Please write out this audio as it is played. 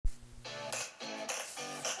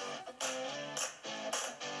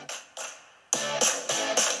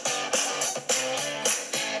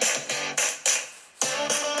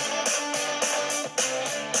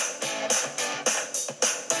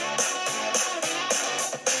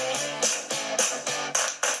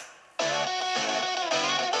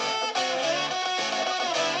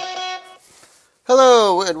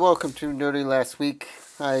and welcome to Nerdy Last Week.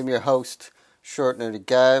 I am your host, Short Nerdy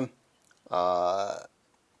Guy.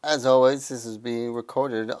 As always, this is being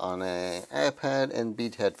recorded on an iPad and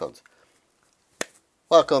Beat headphones.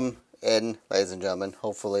 Welcome in, ladies and gentlemen.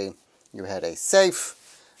 Hopefully you had a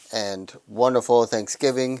safe and wonderful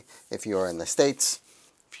Thanksgiving if you are in the States.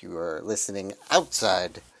 If you are listening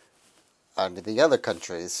outside onto the other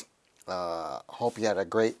countries, hope you had a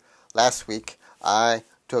great last week. I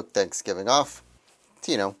took Thanksgiving off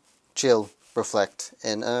to, chill, reflect,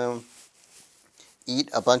 and eat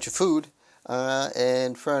a bunch of food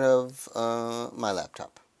in front of my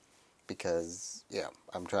laptop. Because,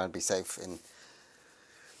 I'm trying to be safe and,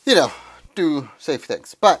 do safe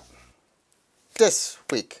things. But this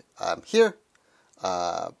week, I'm here.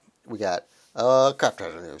 We got crap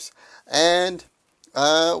ton of news. And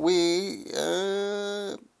a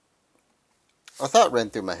thought ran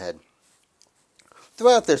through my head.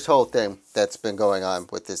 Throughout this whole thing that's been going on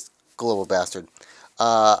with this global bastard,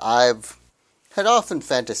 I've had often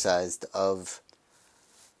fantasized of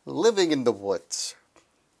living in the woods.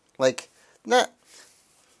 Like, not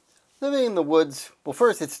living in the woods. Well,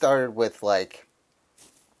 first it started with,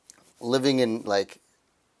 living in,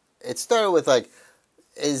 it started with,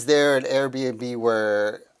 is there an Airbnb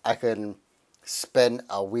where I can spend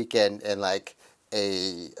a weekend in,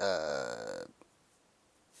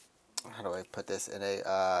 how do I put this in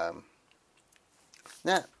a,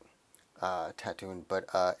 not tattooing, but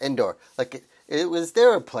indoor. Was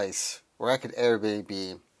there a place where I could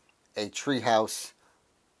Airbnb a treehouse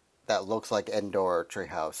that looks like indoor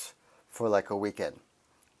treehouse for a weekend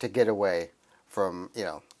to get away from,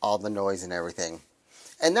 all the noise and everything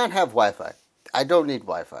and not have Wi-Fi. I don't need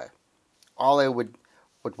Wi-Fi. All I would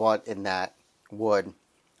want in that would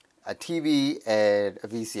a TV and a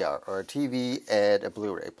VCR, or a TV and a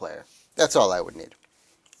Blu-ray player. That's all I would need.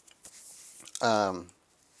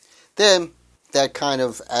 Then, that kind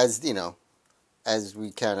of, as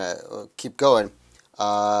we kind of keep going,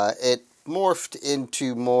 it morphed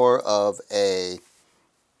into more of a,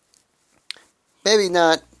 maybe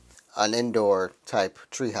not an indoor type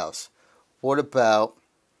treehouse. What about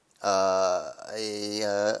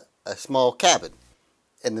a small cabin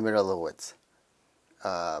in the middle of the woods?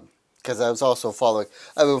 Because I was also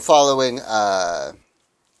I've been following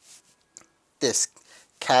this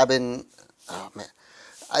cabin. Oh man,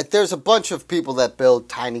 there's a bunch of people that build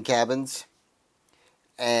tiny cabins,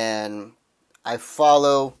 and I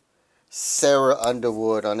follow Sarah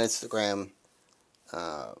Underwood on Instagram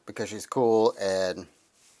because she's cool, and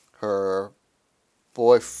her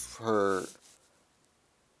boyfriend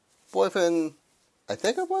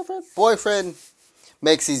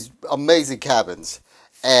makes these amazing cabins,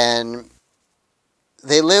 and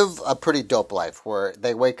they live a pretty dope life where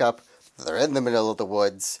they wake up, they're in the middle of the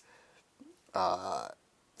woods,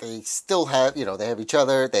 they still have, they have each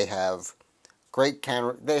other, they have great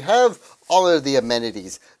camera, they have all of the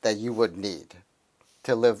amenities that you would need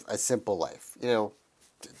to live a simple life,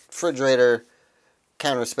 refrigerator,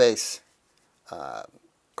 counter space,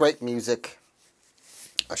 great music,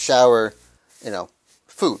 a shower,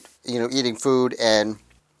 food, eating food, and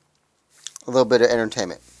a little bit of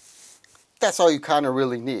entertainment. That's all you kind of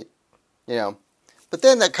really need, But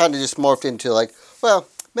then that kind of just morphed into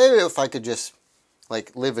maybe if I could just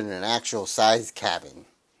live in an actual size cabin,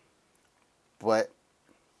 but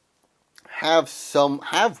have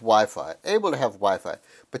Wi-Fi, able to have Wi-Fi,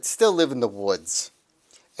 but still live in the woods,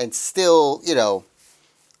 and still,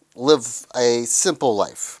 live a simple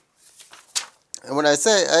life. And when I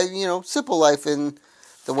say, simple life in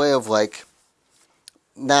the way of,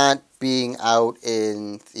 not being out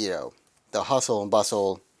in, the hustle and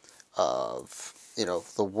bustle of,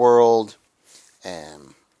 the world,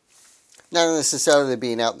 and not necessarily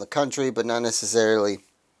being out in the country, but not necessarily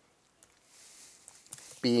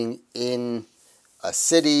being in a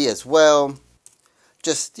city as well.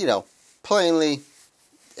 Just, plainly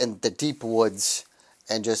in the deep woods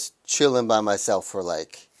and just chilling by myself for, a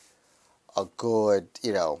good,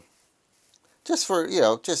 just for, I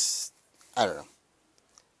don't know.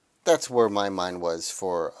 That's where my mind was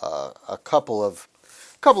for a couple of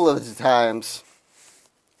times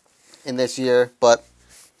in this year. But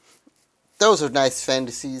those are nice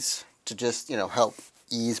fantasies to just, help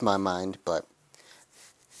ease my mind. But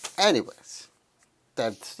anyways,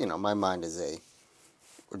 that's, my mind is a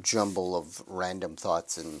jumble of random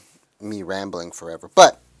thoughts and me rambling forever.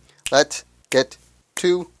 But let's get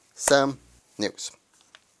to some news.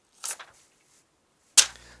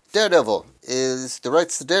 Daredevil the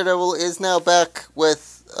rights to Daredevil is now back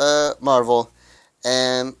with Marvel,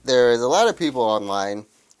 and there is a lot of people online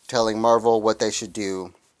telling Marvel what they should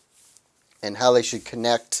do and how they should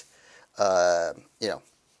connect, you know,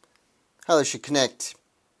 how they should connect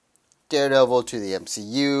Daredevil to the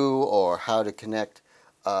MCU, or how to connect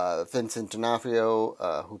Vincent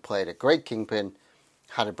D'Onofrio, who played a great Kingpin,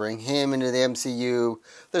 how to bring him into the MCU.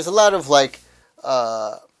 There's a lot of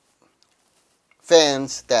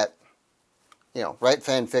fans that write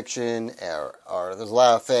fan fiction, or there's a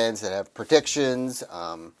lot of fans that have predictions.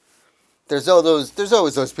 There's always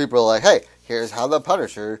those people like, hey, here's how the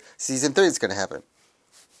Punisher season 3 is going to happen.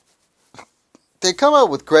 They come out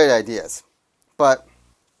with great ideas, but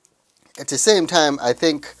at the same time, I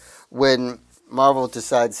think when Marvel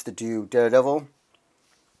decides to do Daredevil,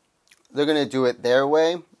 they're going to do it their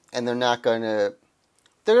way, and they're going to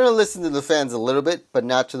listen to the fans a little bit, but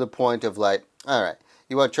not to the point of like, all right,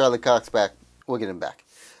 you want Charlie Cox back, we'll get him back.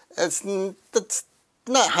 That's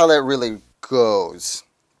not how that really goes.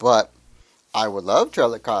 But I would love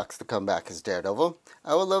Charlie Cox to come back as Daredevil.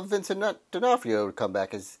 I would love Vincent D'Onofrio to come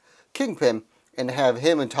back as Kingpin, and have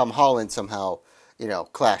him and Tom Holland somehow,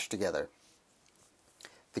 clash together.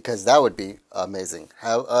 Because that would be amazing.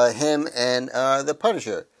 Have him and the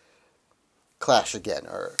Punisher clash again,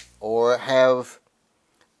 or have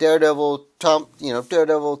Daredevil, Tom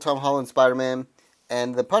Holland, Spider-Man,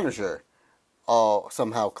 and the Punisher all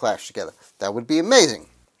somehow clash together. That would be amazing.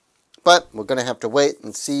 But we're going to have to wait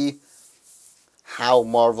and see how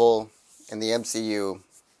Marvel and the MCU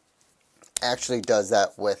actually does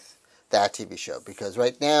that with that TV show. Because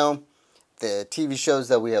right now, the TV shows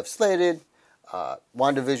that we have slated,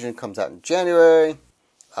 WandaVision comes out in January.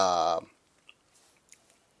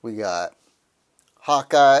 We got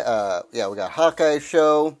Hawkeye. We got Hawkeye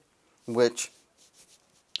show, which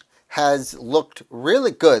has looked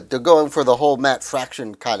really good. They're going for the whole Matt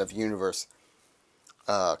Fraction kind of universe,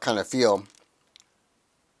 kind of feel,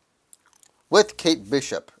 with Kate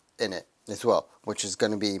Bishop in it as well, which is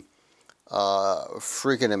going to be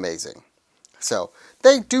freaking amazing. So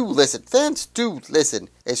they do listen. Fans do listen.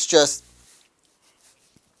 It's just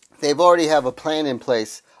they've already have a plan in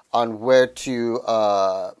place on where to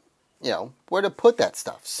where to put that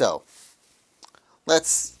stuff. So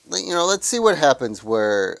let's see what happens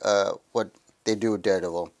where what they do with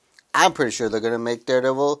Daredevil. I'm pretty sure they're going to make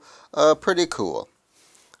Daredevil pretty cool.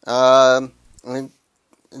 And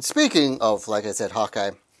speaking of, like I said,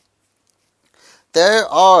 Hawkeye, they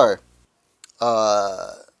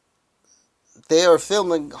are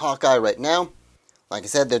filming Hawkeye right now. Like I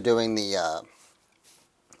said, they're doing the.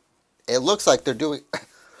 It looks like they're doing.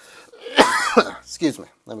 Excuse me.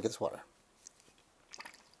 Let me get this water.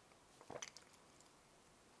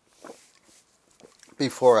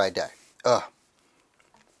 Before I die.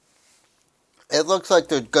 It looks like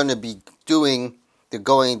they're going to be doing. They're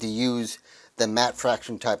going to use the Matt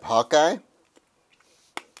Fraction type Hawkeye.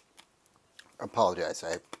 I apologize.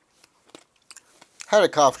 I had a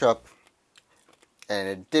cough drop, and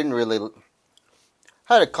it didn't really.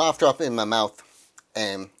 I had a cough drop in my mouth,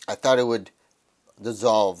 and I thought it would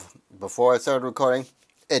dissolve before I started recording.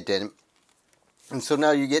 It didn't. And so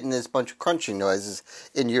now you're getting this bunch of crunching noises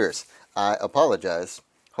in yours. I apologize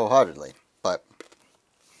wholeheartedly, but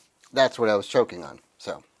that's what I was choking on.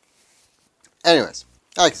 So, anyways,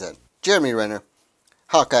 like I said, Jeremy Renner,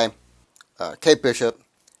 Hawkeye, Kate Bishop,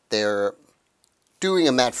 they're doing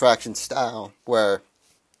a Matt Fraction style where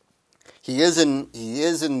he is in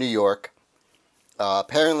New York.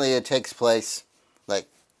 Apparently, it takes place like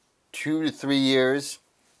 2 to 3 years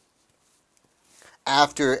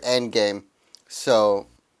after Endgame. So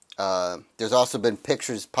there's also been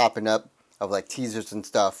pictures popping up of like teasers and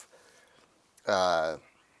stuff.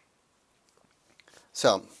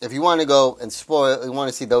 So if you want to go and you want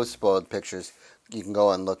to see those spoiled pictures, you can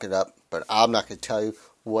go and look it up. But I'm not going to tell you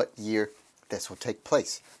what year this will take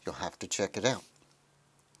place. You'll have to check it out.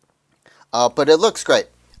 But it looks great.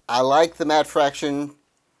 I like the Matt Fraction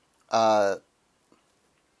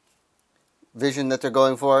vision that they're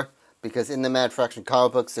going for, because in the Matt Fraction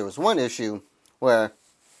comic books, there was one issue where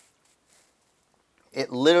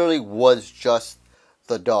it literally was just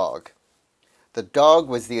the dog. The dog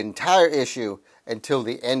was the entire issue until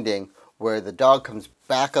the ending, where the dog comes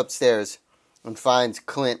back upstairs and finds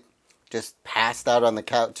Clint just passed out on the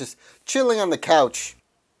couch, just chilling on the couch.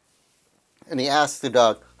 And he asks the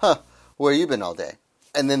dog, where you been all day?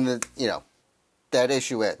 And then that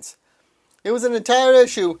issue ends. It was an entire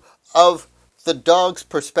issue of the dog's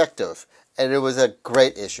perspective, and it was a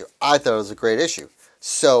great issue. I thought it was a great issue.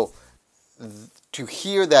 So to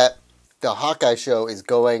hear that the Hawkeye show is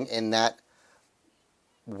going in that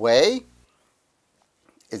way,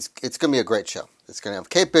 it's going to be a great show. It's going to have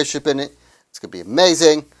Kate Bishop in it. It's going to be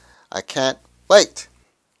amazing. I can't wait.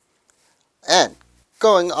 And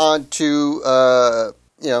going on to,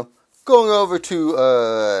 going over to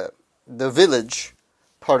the Village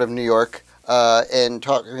part of New York and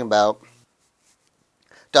talking about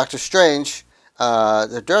Doctor Strange.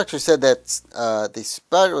 The director said that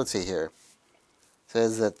let's see here,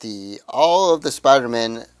 says that all of the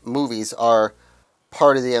Spider-Man movies are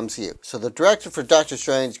part of the MCU. So the director for Doctor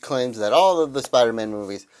Strange claims that all of the Spider-Man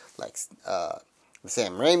movies, like the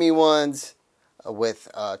Sam Raimi ones with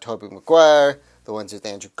Tobey Maguire, the ones with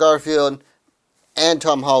Andrew Garfield, and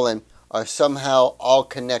Tom Holland, are somehow all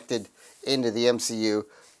connected into the MCU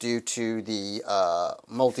due to the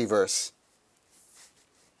multiverse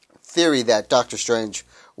theory that Doctor Strange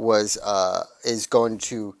is going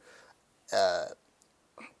to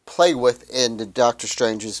play with in the Doctor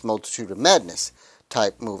Strange's Multitude of Madness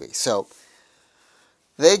type movie. So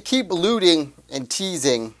they keep alluding and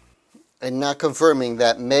teasing and not confirming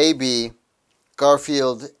that maybe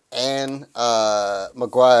Garfield and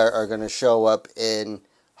Maguire are going to show up in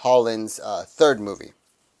Holland's third movie.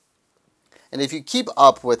 And if you keep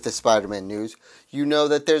up with the Spider-Man news, you know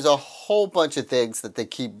that there's a whole bunch of things that they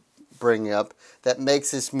keep bringing up that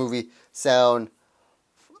makes this movie sound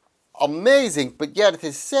amazing, but yet at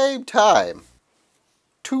the same time,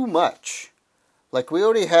 too much. Like we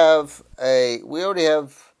already have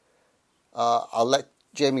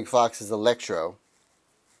Jamie Foxx's Electro.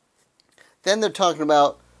 Then they're talking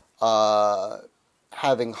about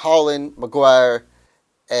having Holland, Maguire,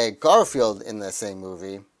 and Garfield in the same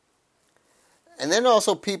movie. And then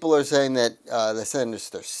also people are saying that the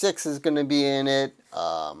Sinister Six is going to be in it.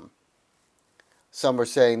 Some are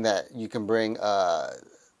saying that you can bring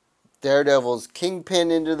Daredevil's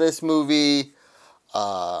Kingpin into this movie.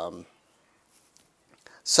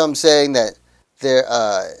 Some saying that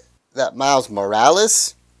that Miles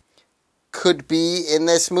Morales could be in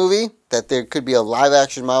this movie. That there could be a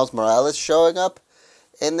live-action Miles Morales showing up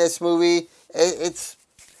in this movie.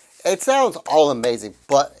 It sounds all amazing,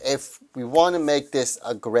 but if we want to make this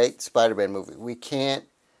a great Spider-Man movie, we can't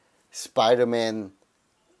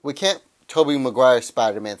Tobey Maguire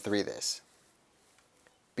Spider-Man 3 this.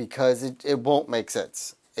 Because it won't make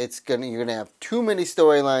sense. You're gonna have too many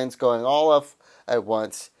storylines going all off at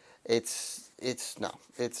once. It's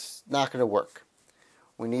not gonna work.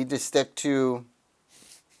 We need to stick to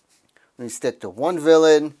one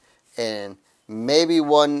villain and maybe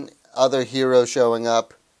one other hero showing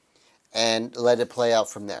up and let it play out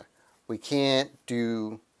from there. We can't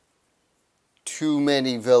do too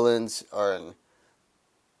many villains or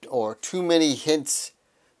too many hints,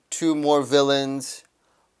 too more villains,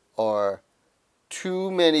 or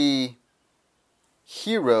too many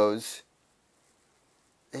heroes.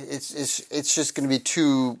 It's just going to be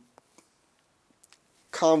too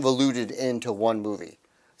convoluted into one movie.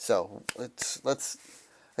 So let's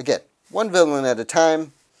again, one villain at a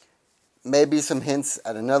time, maybe some hints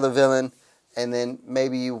at another villain, and then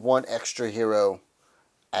maybe one extra hero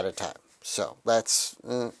at a time. So that's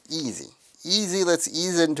easy. Let's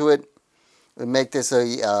ease into it and make this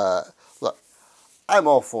look. I'm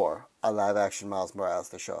all for a live-action Miles Morales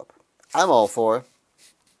to show up. I'm all for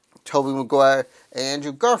Tobey Maguire and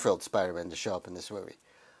Andrew Garfield Spider-Man to show up in this movie.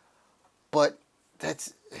 But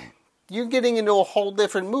you're getting into a whole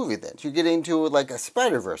different movie then. You're getting into like a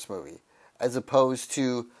Spider-Verse movie as opposed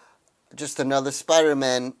to just another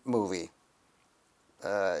Spider-Man movie.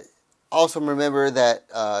 Also remember that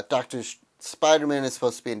Spider-Man is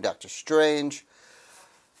supposed to be in Doctor Strange.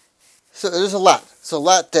 So there's a lot. There's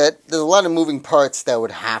a lot of moving parts that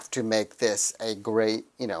would have to make this a great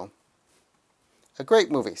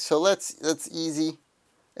movie. So let's ease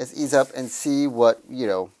up and see what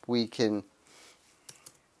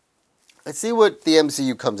let's see what the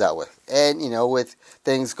MCU comes out with. And with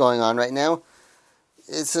things going on right now,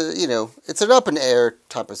 it's an up in the air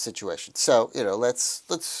type of situation. So let's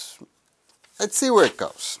see where it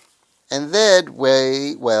goes. And then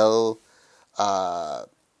we will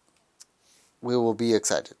be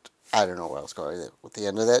excited. I don't know where I was going with the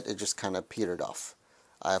end of that. It just kind of petered off.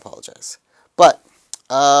 I apologize. But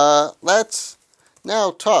let's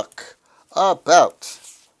now talk about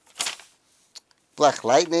Black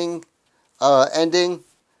Lightning ending.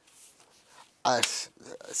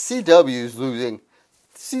 CW is losing.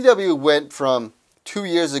 CW went from 2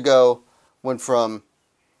 years ago,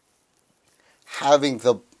 having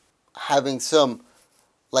some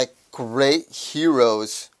like great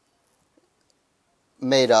heroes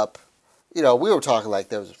made up. We were talking like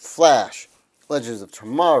there was Flash, Legends of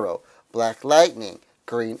Tomorrow, Black Lightning,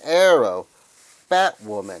 Green Arrow,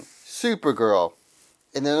 Batwoman, Supergirl,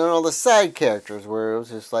 and then all the side characters where it was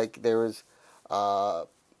just like there was, I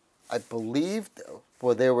believe,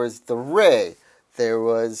 there was the Ray, There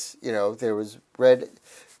was, there was Red.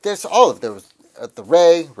 There's all of there was the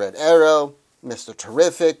Ray, Red Arrow, Mr.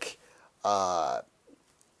 Terrific, Batwoman,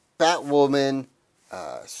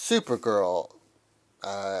 Supergirl,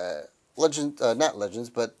 not Legends,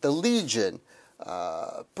 but the Legion,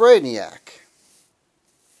 Brainiac.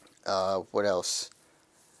 What else?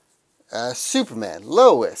 Superman,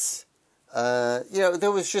 Lois.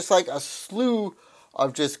 There was just like a slew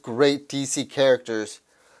of just great DC characters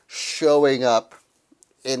showing up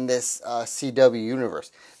in this CW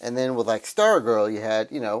universe. And then with like Stargirl, you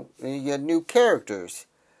had new characters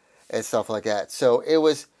and stuff like that. So it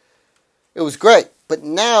was great. But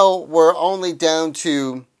now we're only down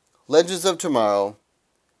to Legends of Tomorrow,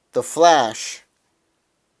 The Flash.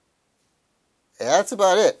 And that's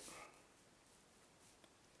about it.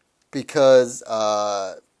 Because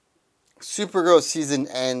Supergirl season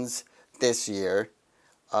ends this year.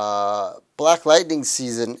 Black Lightning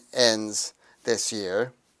season ends this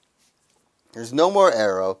year. There's no more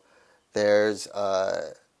Arrow. There's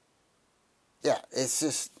it's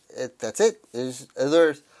just that's it.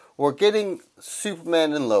 We're getting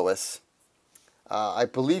Superman and Lois. I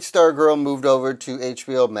believe Stargirl moved over to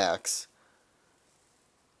HBO Max.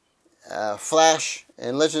 Flash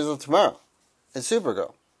and Legends of Tomorrow and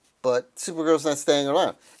Supergirl. But Supergirl's not staying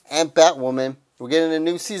around. And Batwoman. We're getting a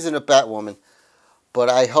new season of Batwoman. But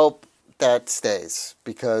I hope that stays.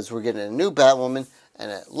 Because we're getting a new Batwoman.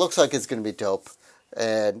 And it looks like it's going to be dope.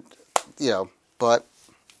 And, but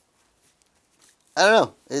I don't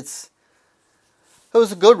know. It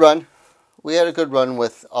was a good run. We had a good run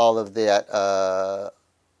with all of that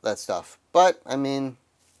stuff. But, I mean,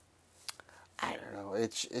 I don't know.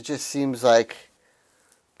 It just seems like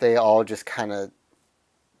they all just kind of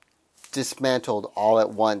dismantled all at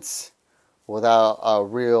once without a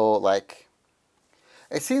real, like...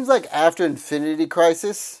 It seems like after Infinity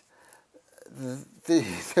Crisis, the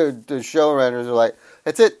showrunners are like,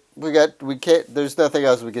 that's it. We can't, there's nothing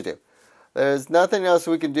else we can do. There's nothing else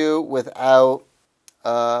we can do without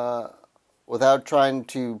trying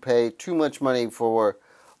to pay too much money for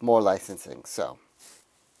more licensing. So,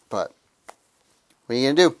 but what are you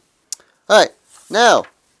going to do? All right, now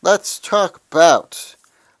let's talk about...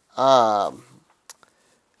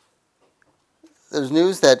 there's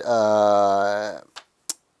news that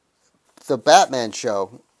the Batman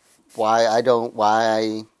show, why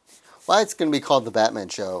it's going to be called the Batman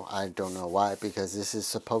show, I don't know why, because this is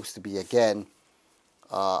supposed to be, again,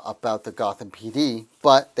 about the Gotham PD,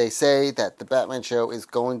 but they say that the Batman show is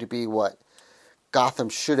going to be what Gotham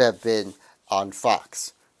should have been on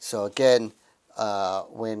Fox. So again,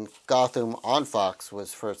 when Gotham on Fox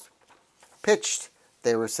was first pitched,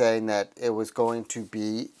 they were saying that it was going to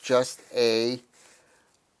be just a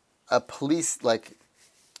police, like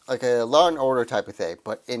a Law and Order type of thing,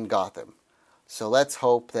 but in Gotham. So let's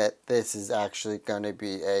hope that this is actually going to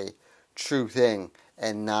be a true thing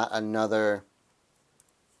and not another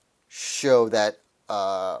show that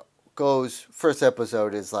goes, first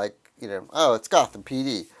episode is like, it's Gotham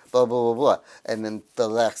PD, blah, blah, blah, blah. And then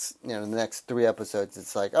the next 3 episodes,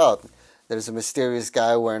 it's like, there's a mysterious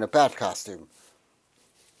guy wearing a bat costume,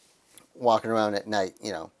 walking around at night,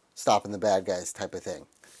 stopping the bad guys type of thing.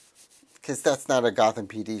 Because that's not a Gotham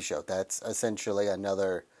PD show. That's essentially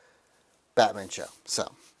another Batman show.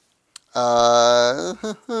 So,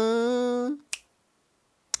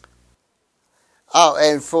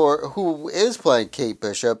 and for who is playing Kate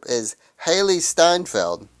Bishop is Haley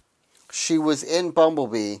Steinfeld. She was in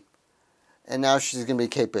Bumblebee, and now she's going to be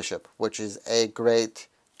Kate Bishop, which is a great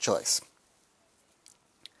choice.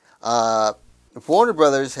 Warner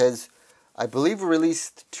Brothers has, I believe,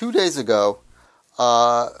 released 2 days ago,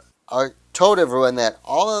 told everyone that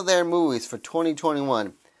all of their movies for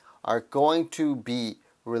 2021 are going to be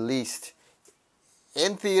released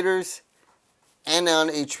in theaters and on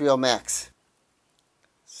HBO Max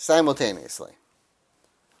simultaneously.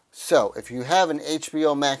 So, if you have an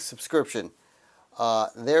HBO Max subscription,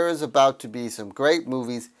 there is about to be some great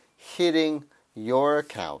movies hitting your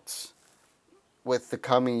accounts with the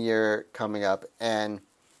coming year coming up, and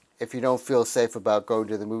if you don't feel safe about going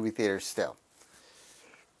to the movie theater still.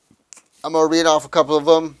 I'm going to read off a couple of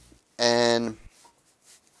them, and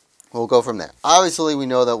we'll go from there. Obviously, we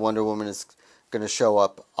know that Wonder Woman is going to show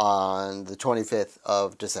up on the 25th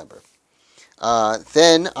of December.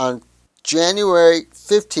 Then, on January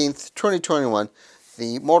 15th, 2021,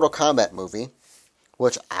 the Mortal Kombat movie,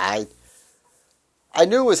 which I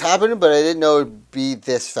knew was happening, but I didn't know it would be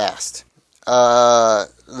this fast.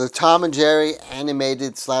 The Tom and Jerry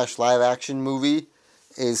animated / live action movie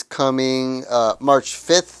is coming March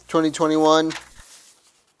 5th, 2021.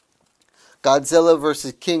 Godzilla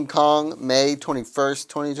vs. King Kong, May 21st,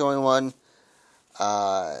 2021.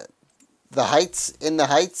 The Heights, In the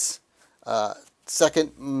Heights.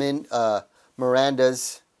 Second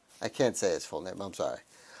Miranda's. I can't say his full name. I'm sorry.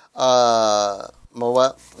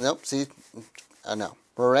 Nope. See, no.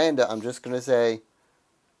 Miranda. I'm just gonna say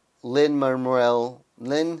Lin-Manuel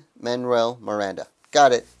Miranda.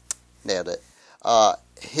 Got it. Nailed it.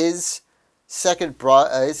 His second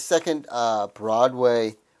Broadway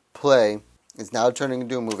play is now turning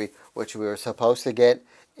into a movie, which we were supposed to get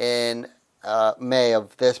in May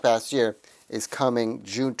of this past year, is coming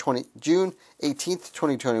June 18th,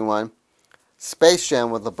 2021. Space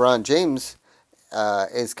Jam with LeBron James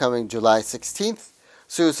is coming July 16th.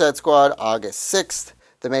 Suicide Squad, August 6th.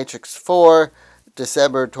 The Matrix 4,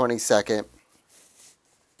 December 22nd.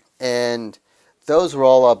 And those will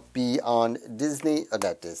all be on Disney,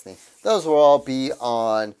 not Disney. Those will all be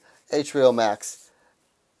on HBO Max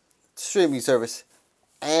streaming service,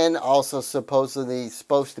 and also supposed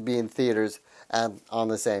to be in theaters on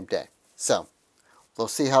the same day. So, we'll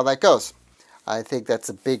see how that goes. I think that's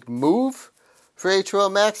a big move for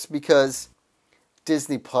HBO Max because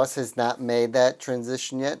Disney Plus has not made that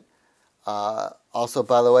transition yet. Also,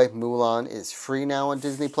 by the way, Mulan is free now on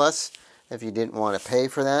Disney Plus if you didn't want to pay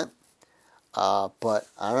for that. But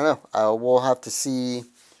I don't know. We'll have to see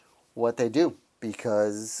what they do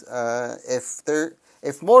because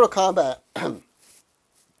if Mortal Kombat,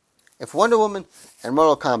 if Wonder Woman and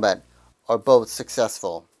Mortal Kombat are both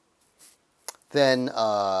successful, then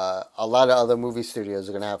a lot of other movie studios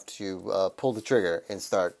are going to have to pull the trigger and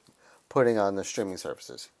start putting on their streaming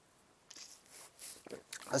services.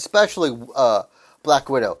 Especially Black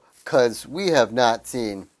Widow, because we have not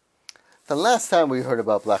seen... The last time we heard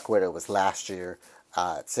about Black Widow was last year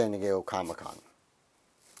at San Diego Comic-Con.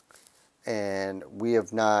 And we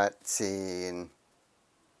have not seen...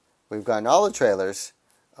 We've gotten all the trailers.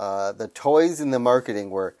 The toys and the marketing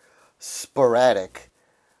were sporadic.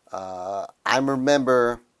 I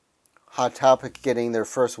remember Hot Topic getting their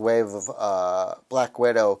first wave of Black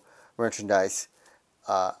Widow merchandise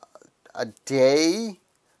a day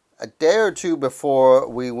or two before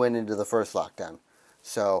we went into the first lockdown.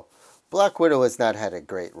 So Black Widow has not had a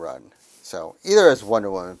great run. So either has Wonder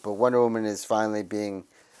Woman, but Wonder Woman is finally being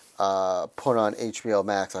put on HBO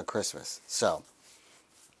Max on Christmas. So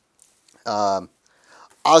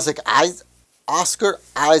Oscar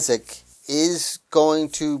Isaac is going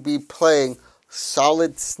to be playing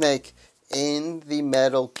Solid Snake in the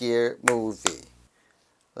Metal Gear movie.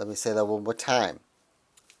 Let me say that one more time.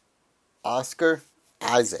 Oscar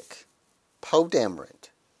Isaac, Poe Dameron,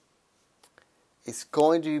 is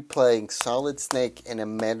going to be playing Solid Snake in a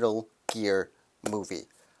Metal Gear movie.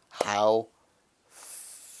 How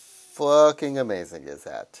fucking amazing is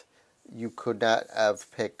that? You could not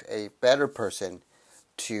have picked a better person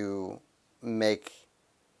to make,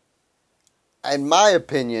 in my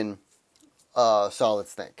opinion, Solid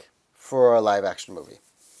Snake for a live action movie.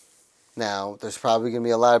 Now, there's probably going to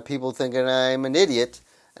be a lot of people thinking I'm an idiot,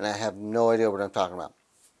 and I have no idea what I'm talking about.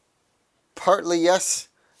 Partly yes,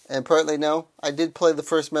 and partly no. I did play the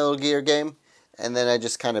first Metal Gear game, and then I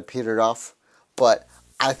just kind of petered off. But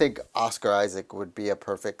I think Oscar Isaac would be a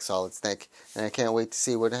perfect Solid Snake, and I can't wait to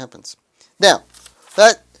see what happens. Now,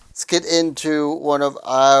 let's get into one of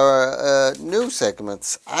our new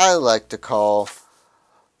segments I like to call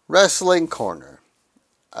Wrestling Corner.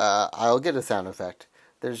 I'll get a sound effect.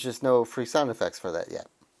 There's just no free sound effects for that yet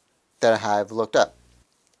that I have looked up.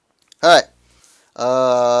 Alright.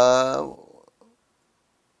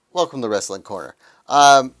 Welcome to Wrestling Corner.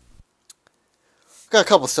 Got a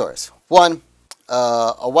couple stories. One,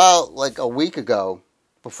 a week ago,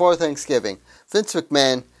 before Thanksgiving, Vince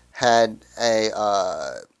McMahon had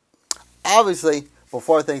obviously,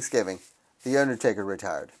 before Thanksgiving, The Undertaker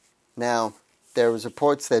retired. Now, there was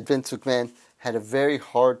reports that Vince McMahon had a very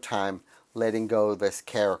hard time letting go of this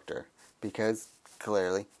character because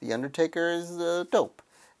clearly The Undertaker is dope,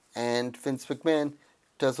 and Vince McMahon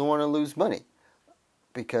doesn't want to lose money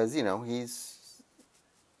because he's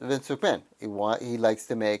Vince McMahon. He likes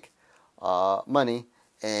to make money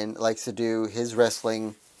and likes to do his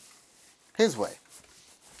wrestling his way,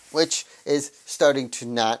 which is starting to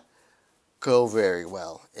not go very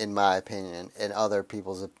well, in my opinion, and other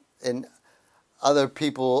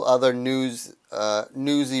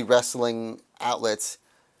newsy wrestling outlets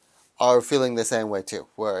are feeling the same way too,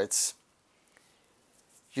 where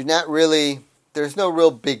there's no real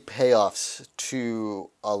big payoffs to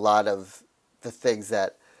a lot of the things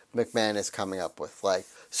that McMahon is coming up with, like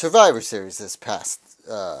Survivor Series this past,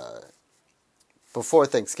 before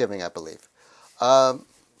Thanksgiving, I believe.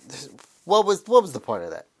 What was the point of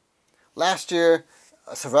that? last year,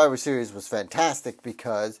 Survivor Series was fantastic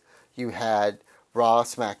because you had Raw,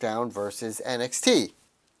 SmackDown versus NXT.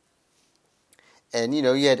 And, you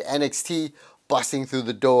had NXT busting through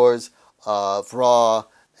the doors of Raw,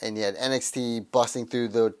 and you had NXT busting through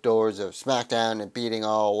the doors of SmackDown and beating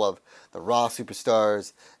all of the Raw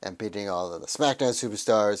superstars and beating all of the SmackDown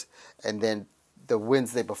superstars. And then the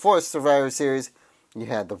Wednesday before Survivor Series, you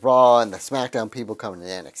had the Raw and the SmackDown people coming to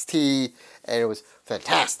NXT, and it was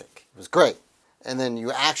fantastic. It was great. And then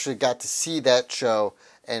you actually got to see that show,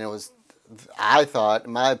 and it was, I thought,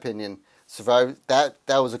 in my opinion, that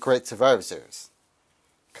was a great Survivor Series.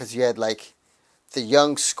 Because you had, like, the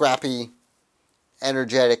young, scrappy,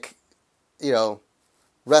 energetic,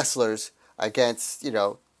 wrestlers against,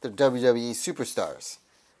 the WWE superstars.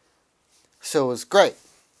 So it was great.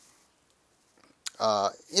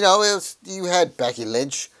 You had Becky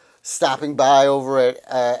Lynch stopping by over at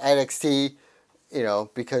NXT,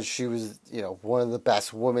 because she was, one of the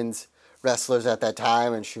best women's wrestlers at that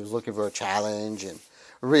time, and she was looking for a challenge, and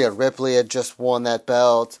Rhea Ripley had just won that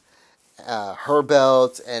belt, her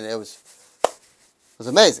belt, and it was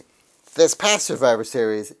amazing. This past Survivor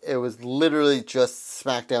Series, it was literally just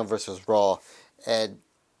SmackDown versus Raw, and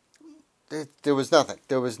there was nothing.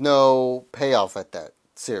 There was no payoff at that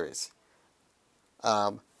series.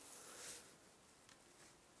 The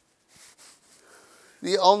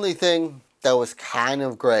only thing that was kind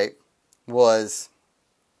of great was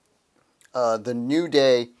the New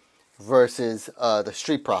Day versus the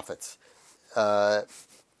Street Profits. I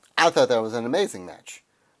thought that was an amazing match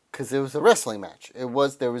because it was a wrestling match.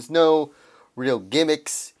 There was no real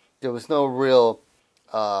gimmicks. There was no real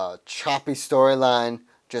choppy storyline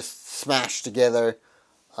just smashed together.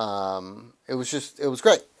 It was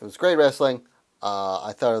great. It was great wrestling.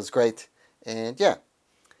 I thought it was great, and yeah.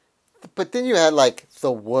 But then you had like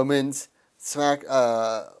the women's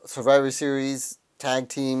Survivor Series tag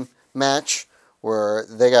team match where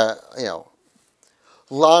they got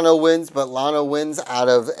Lana wins, but Lana wins out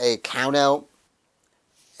of a countout,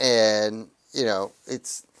 and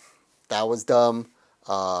that was dumb.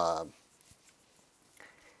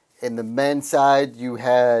 In the men's side, you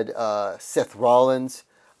had Seth Rollins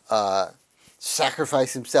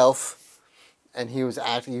sacrifice himself. And he was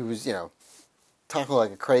talking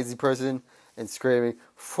like a crazy person and screaming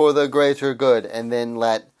for the greater good, and then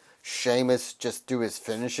let Sheamus just do his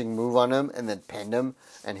finishing move on him and then pinned him,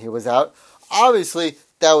 and he was out. Obviously,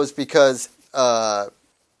 that was because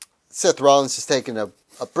Seth Rollins is taking a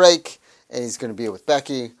break, and he's going to be with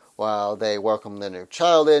Becky while they welcome the new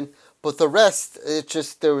child in. But the rest,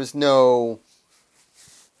 there was no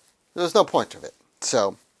point to it.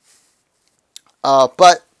 So,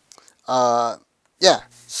 yeah.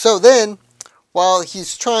 So then, while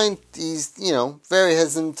he's very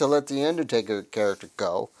hesitant to let the Undertaker character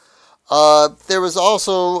go, there was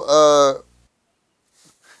also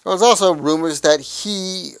rumors that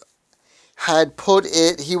he had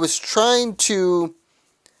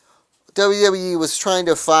WWE was trying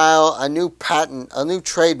to file a new patent, a new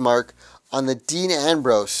trademark on the Dean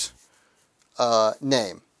Ambrose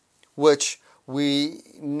name, which we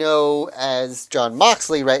know as Jon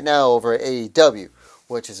Moxley right now over at AEW,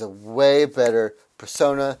 which is a way better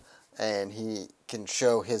persona, and he can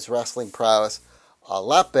show his wrestling prowess a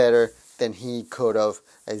lot better than he could have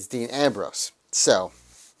as Dean Ambrose. So,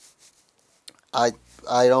 I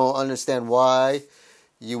don't understand why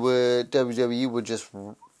WWE would just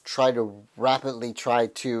rapidly try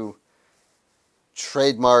to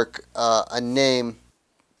trademark a name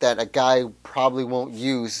that a guy probably won't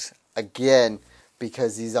use again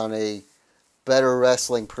because he's on a better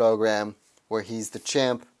wrestling program where he's the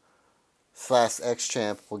champ /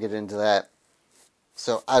 ex-champ. We'll get into that.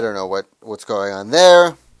 So I don't know what's going on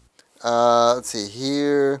there. Let's see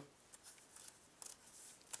here.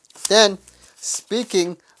 Then,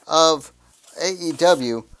 speaking of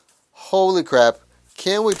AEW, holy crap,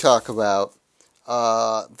 can we talk about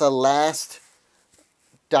the last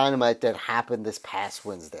Dynamite that happened this past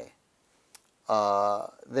Wednesday?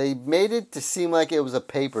 They made it to seem like it was a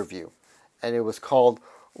pay-per-view, and it was called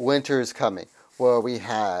Winter is Coming, where we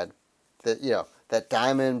had that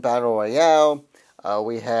Diamond Battle Royale.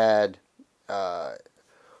 We had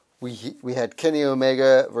Kenny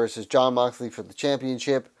Omega versus Jon Moxley for the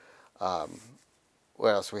championship. What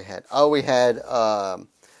else we had? We had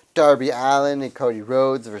Darby Allin and Cody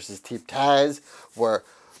Rhodes versus Team Taz, where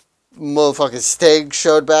motherfucking Sting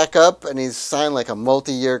showed back up, and he's signed like a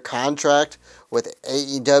multi-year contract with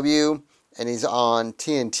AEW, and he's on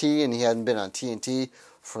TNT, and he hadn't been on TNT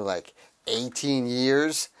for like 18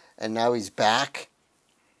 years, and now he's back,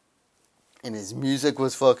 and his music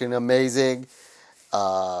was fucking amazing.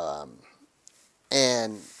 Um,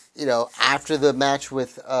 and, after the match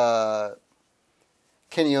with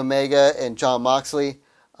Kenny Omega and Jon Moxley,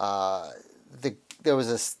 there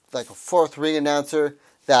was a fourth ring announcer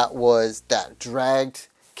that dragged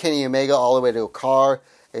Kenny Omega all the way to a car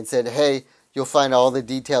and said, "Hey, you'll find all the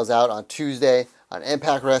details out on Tuesday on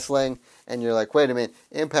Impact Wrestling." And you're like, "Wait a minute,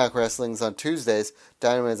 Impact Wrestling's on Tuesdays,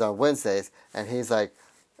 Dynamite's on Wednesdays," and he's like,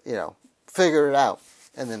 figure it out.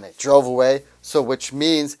 And then they drove away. So, which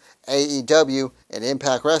means AEW and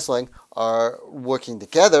Impact Wrestling are working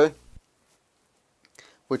together,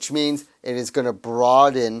 which means it is going to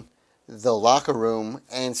broaden the locker room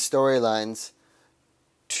and storylines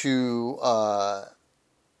to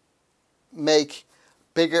make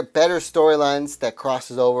better storylines that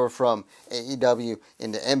crosses over from AEW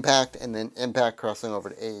into Impact, and then Impact crossing over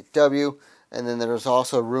to AEW. And then there's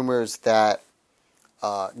also rumors that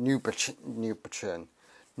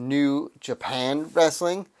New Japan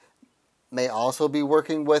Wrestling may also be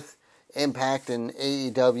working with Impact and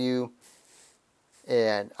AEW.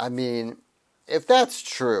 And I mean, if that's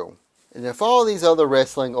true, and if all these other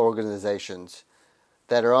wrestling organizations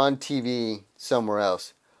that are on TV somewhere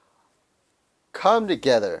else come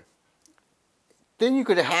together, then you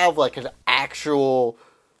could have like an actual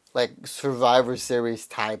Survivor Series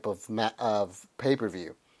type of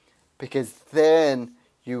pay-per-view, because then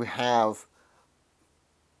you have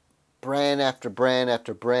brand after brand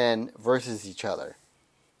after brand versus each other,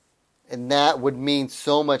 and that would mean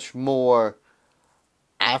so much more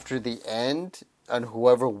after the end, and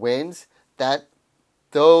whoever wins, that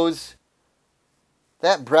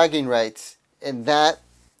bragging rights and that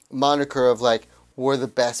moniker of we're the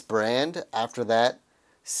best brand after that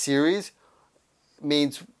series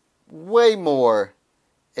means way more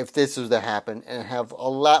if this was to happen, and have a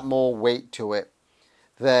lot more weight to it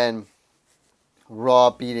than Raw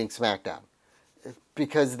beating SmackDown.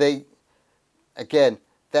 Because that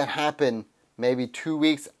happened maybe 2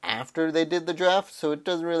 weeks after they did the draft, so it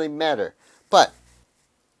doesn't really matter. But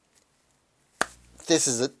this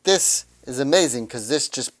is amazing, because this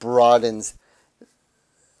just broadens,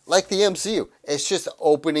 like the MCU. It's just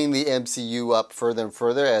opening the MCU up further and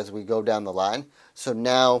further as we go down the line. So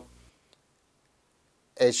now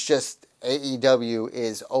it's just AEW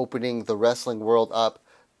is opening the wrestling world up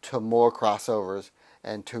to more crossovers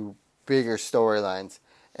and to bigger storylines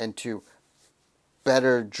and to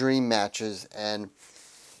better dream matches and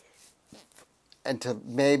to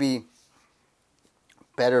maybe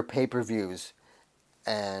better pay-per-views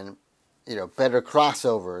and better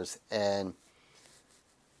crossovers and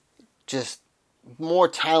just more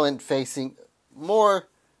talent facing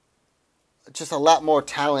just a lot more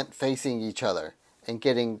talent facing each other and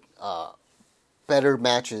getting better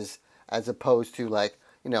matches, as opposed to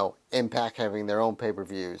Impact having their own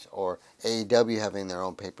pay-per-views, or AEW having their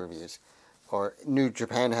own pay-per-views, or New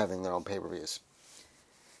Japan having their own pay-per-views.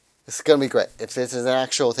 This is going to be great. If this is an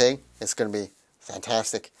actual thing, it's going to be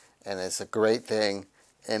fantastic, and it's a great thing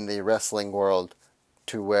in the wrestling world,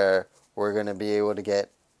 to where we're going to be able to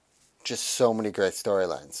get just so many great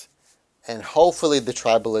storylines. And hopefully the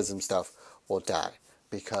tribalism stuff will die,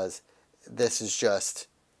 because this is just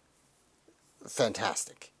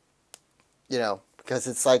fantastic. Because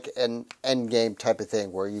it's like an Endgame type of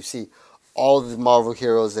thing, where you see all the Marvel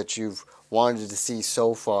heroes that you've wanted to see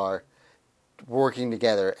so far working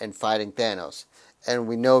together and fighting Thanos. And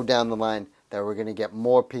we know down the line that we're going to get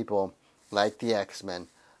more people like the X-Men,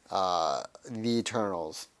 the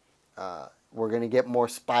Eternals. We're going to get more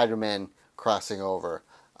Spider-Man crossing over.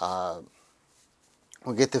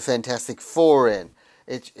 We'll get the Fantastic Four in.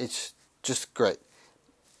 It's just great.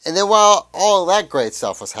 And then while all that great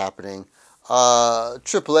stuff was happening,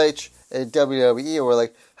 Triple H and WWE were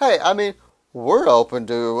like, "Hey, I mean, we're open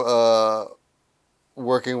to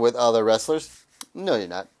working with other wrestlers." No, you're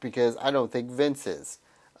not, because I don't think Vince is.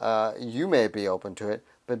 You may be open to it,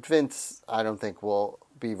 but Vince, I don't think, will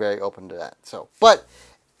be very open to that. So, but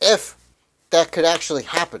if that could actually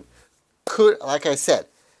happen, like I said,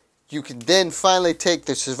 you can then finally take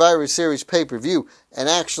the Survivor Series pay-per-view and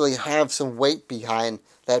actually have some weight behind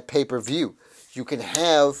that pay-per-view. You can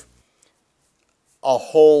have a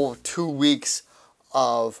whole 2 weeks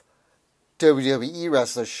of WWE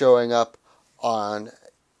wrestlers showing up on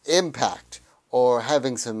Impact, or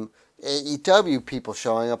having some AEW people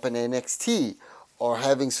showing up in NXT, or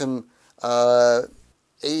having some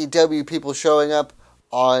AEW people showing up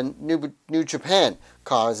on New Japan,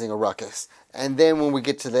 causing a ruckus. And then when we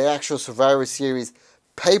get to the actual Survivor Series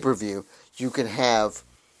pay-per-view, you can have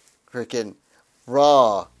freaking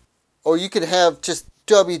Raw, or you can have just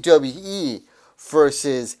WWE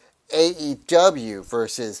versus AEW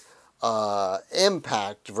versus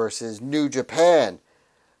Impact versus New Japan.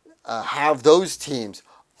 Have those teams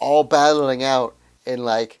all battling out in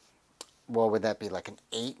like, what would that be, like an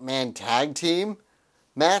 8-man tag team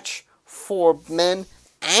match for men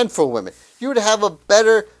and for women. You would have a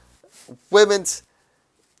better women's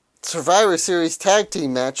Survivor Series tag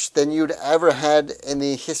team match than you'd ever had in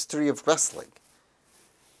the history of wrestling.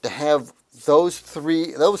 To have those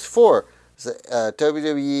four,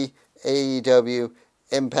 WWE, AEW,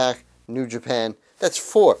 Impact, New Japan, that's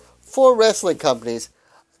four wrestling companies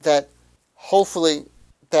that hopefully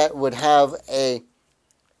that would have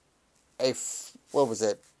what was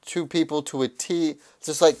it, 2 people to a T,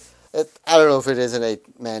 just like, I don't know if it is an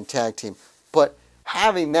 8-man tag team, but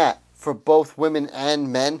having that for both women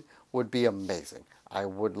and men would be amazing. I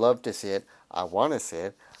would love to see it. I want to see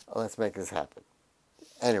it. Let's make this happen.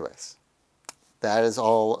 Anyways, that is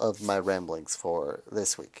all of my ramblings for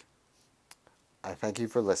this week. I thank you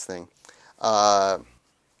for listening. We're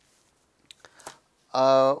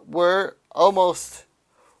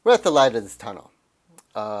at the light of this tunnel.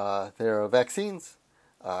 There are vaccines.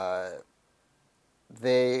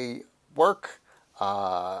 They work.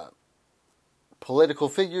 Political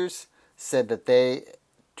figures said that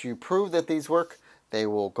to prove that these work, they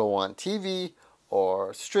will go on TV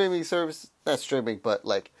or streaming service, not streaming, but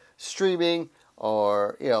like streaming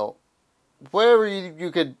or, wherever you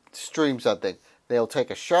could stream something. They'll take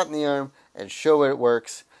a shot in the arm and show it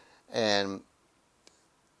works. And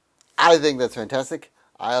I think that's fantastic.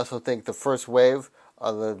 I also think the first wave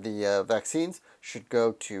of the vaccines should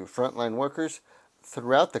go to frontline workers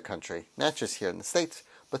throughout the country, not just here in the States,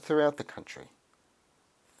 but throughout the country.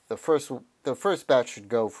 The first batch should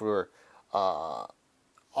go for all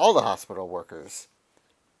the hospital workers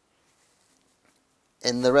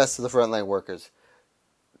and the rest of the frontline workers,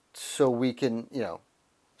 so we can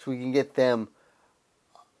get them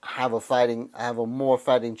have a more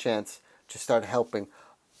fighting chance to start helping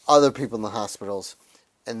other people in the hospitals,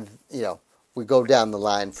 and we go down the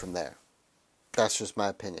line from there. That's just my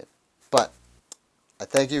opinion. But I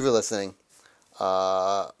thank you for listening.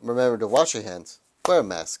 Remember to wash your hands, wear a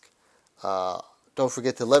mask, don't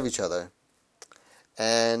forget to love each other,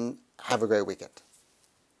 and have a great weekend.